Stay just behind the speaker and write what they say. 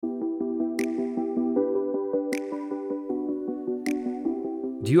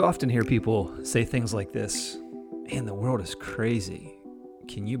Do you often hear people say things like this? Man, the world is crazy.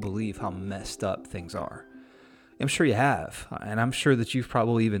 Can you believe how messed up things are? I'm sure you have, and I'm sure that you've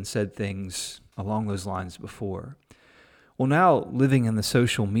probably even said things along those lines before. Well, now living in the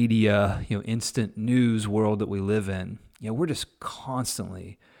social media, instant news world that we live in, we're just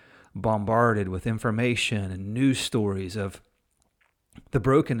constantly bombarded with information and news stories of the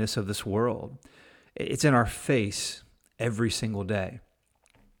brokenness of this world. It's in our face every single day.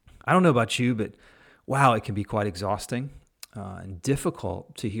 I don't know about you, but wow, it can be quite exhausting and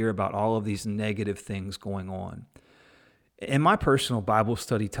difficult to hear about all of these negative things going on. In my personal Bible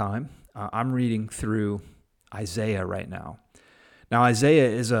study time, I'm reading through Isaiah right now. Now, Isaiah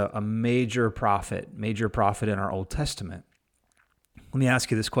is a major prophet in our Old Testament. Let me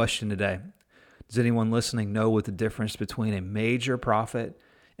ask you this question today. Does anyone listening know what the difference between a major prophet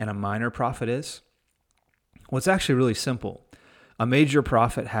and a minor prophet is? Well, it's actually really simple. A major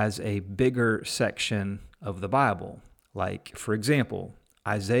prophet has a bigger section of the Bible. Like, for example,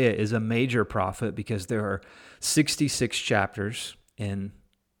 Isaiah is a major prophet because there are 66 chapters in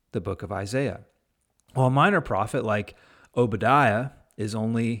the book of Isaiah. Well, a minor prophet like Obadiah is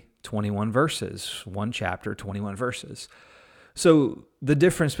only 21 verses, one chapter, 21 verses. So the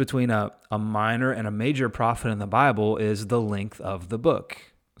difference between a minor and a major prophet in the Bible is the length of the book.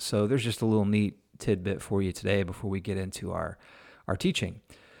 So there's just a little neat tidbit for you today before we get into our teaching.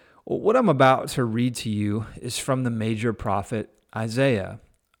 Well, what I'm about to read to you is from the major prophet Isaiah.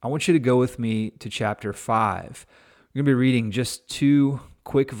 I want you to go with me to chapter 5. We're going to be reading just 2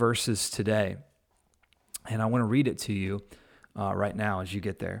 quick verses today. And I want to read it to you right now as you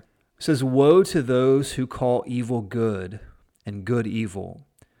get there. It says, "Woe to those who call evil good and good evil,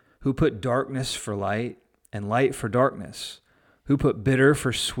 who put darkness for light and light for darkness, who put bitter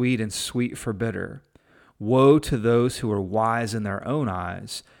for sweet and sweet for bitter. Woe to those who are wise in their own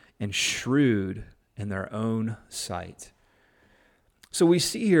eyes and shrewd in their own sight." So we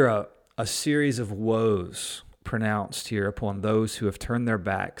see here a series of woes pronounced here upon those who have turned their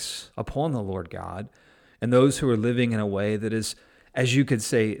backs upon the Lord God and those who are living in a way that is, as you could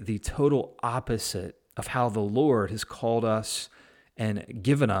say, the total opposite of how the Lord has called us and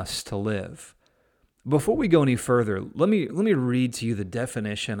given us to live. Before we go any further, let me read to you the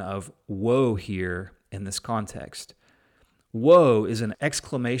definition of woe here in this context. Woe is an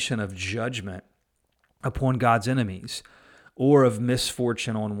exclamation of judgment upon God's enemies, or of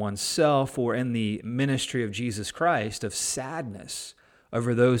misfortune on oneself, or in the ministry of Jesus Christ, of sadness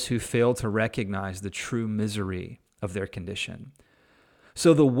over those who fail to recognize the true misery of their condition.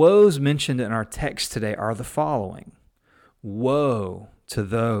 So the woes mentioned in our text today are the following. Woe to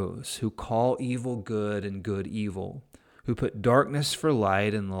those who call evil good and good evil, who put darkness for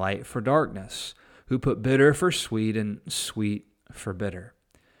light and light for darkness, who put bitter for sweet and sweet for bitter.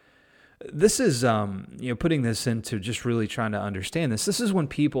 This is, putting this into just really trying to understand this. This is when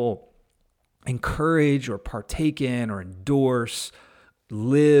people encourage or partake in or endorse,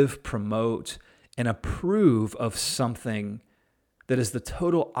 live, promote, and approve of something that is the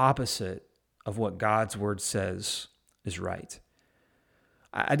total opposite of what God's word says is right.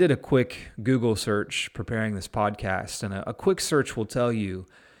 I did a quick Google search preparing this podcast, and a quick search will tell you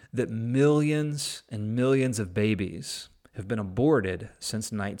that millions and millions of babies have been aborted since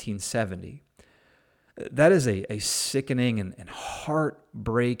 1970. That is a sickening and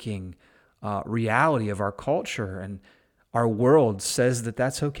heartbreaking reality of our culture, and our world says that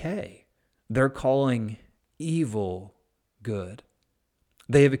that's okay. They're calling evil good.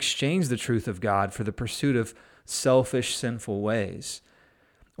 They have exchanged the truth of God for the pursuit of selfish, sinful ways.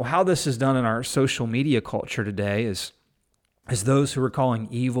 Well, how this is done in our social media culture today is those who are calling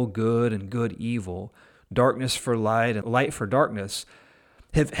evil good and good evil, darkness for light and light for darkness,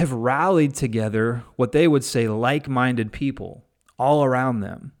 have rallied together what they would say like-minded people all around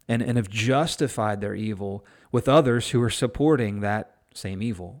them and have justified their evil with others who are supporting that same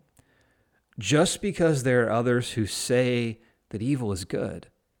evil. Just because there are others who say that evil is good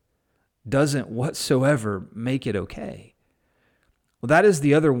doesn't whatsoever make it okay. Well, that is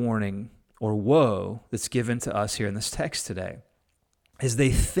the other warning or woe that's given to us here in this text today, is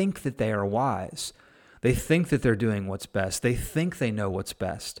they think that they are wise. They think that they're doing what's best. They think they know what's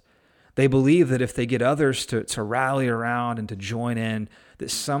best. They believe that if they get others to rally around and to join in,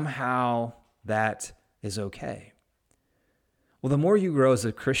 that somehow that is okay. Well, the more you grow as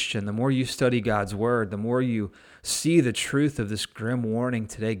a Christian, the more you study God's word, the more you see the truth of this grim warning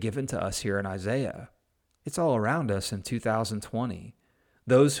today given to us here in Isaiah. It's all around us in 2020.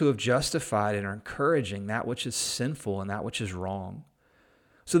 Those who have justified and are encouraging that which is sinful and that which is wrong.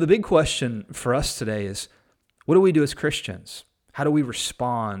 So the big question for us today is, what do we do as Christians? How do we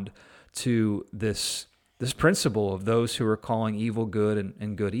respond to this principle of those who are calling evil good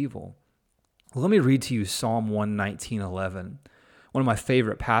and good evil? Well, let me read to you Psalm 119:11, one of my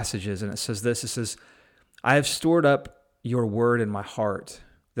favorite passages, and it says this. It says, I have stored up your word in my heart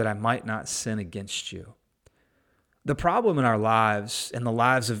that I might not sin against you. The problem in our lives, and the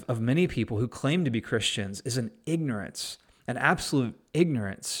lives of many people who claim to be Christians, is an ignorance, an absolute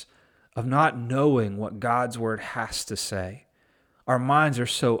ignorance of not knowing what God's word has to say. Our minds are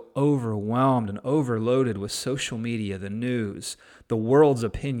so overwhelmed and overloaded with social media, the news, the world's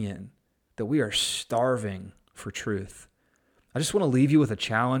opinion, that we are starving for truth. I just want to leave you with a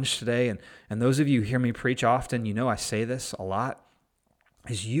challenge today, and those of you who hear me preach often, you know I say this a lot,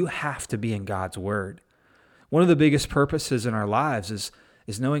 is you have to be in God's word. One of the biggest purposes in our lives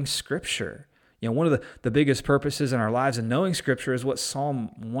is knowing Scripture. One of the biggest purposes in our lives in knowing Scripture is what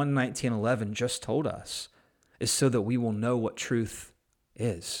Psalm 119:11 just told us, is so that we will know what truth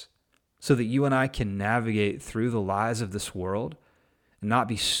is, so that you and I can navigate through the lies of this world and not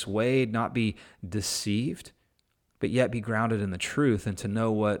be swayed, not be deceived, but yet be grounded in the truth and to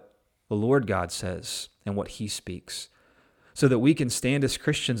know what the Lord God says and what He speaks, so that we can stand as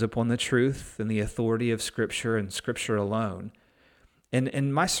Christians upon the truth and the authority of Scripture and Scripture alone. And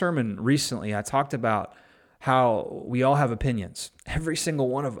in my sermon recently, I talked about how we all have opinions, every single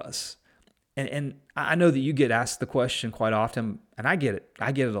one of us. And I know that you get asked the question quite often, and I get it.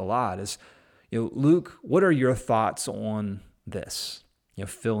 I get it a lot. Is, Luke, what are your thoughts on this?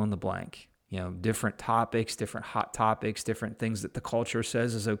 Fill in the blank. Different topics, different hot topics, different things that the culture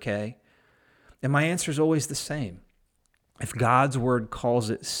says is okay. And my answer is always the same. If God's word calls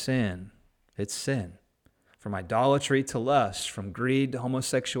it sin, it's sin. From idolatry to lust, from greed to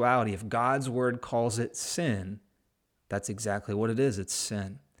homosexuality, if God's word calls it sin, that's exactly what it is. It's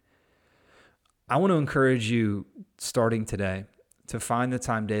sin. I want to encourage you, starting today, to find the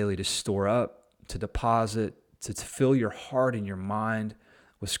time daily to store up, to deposit, to fill your heart and your mind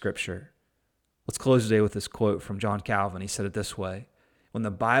with Scripture. Let's close today with this quote from John Calvin. He said it this way: when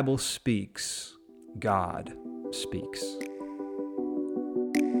the Bible speaks, God speaks.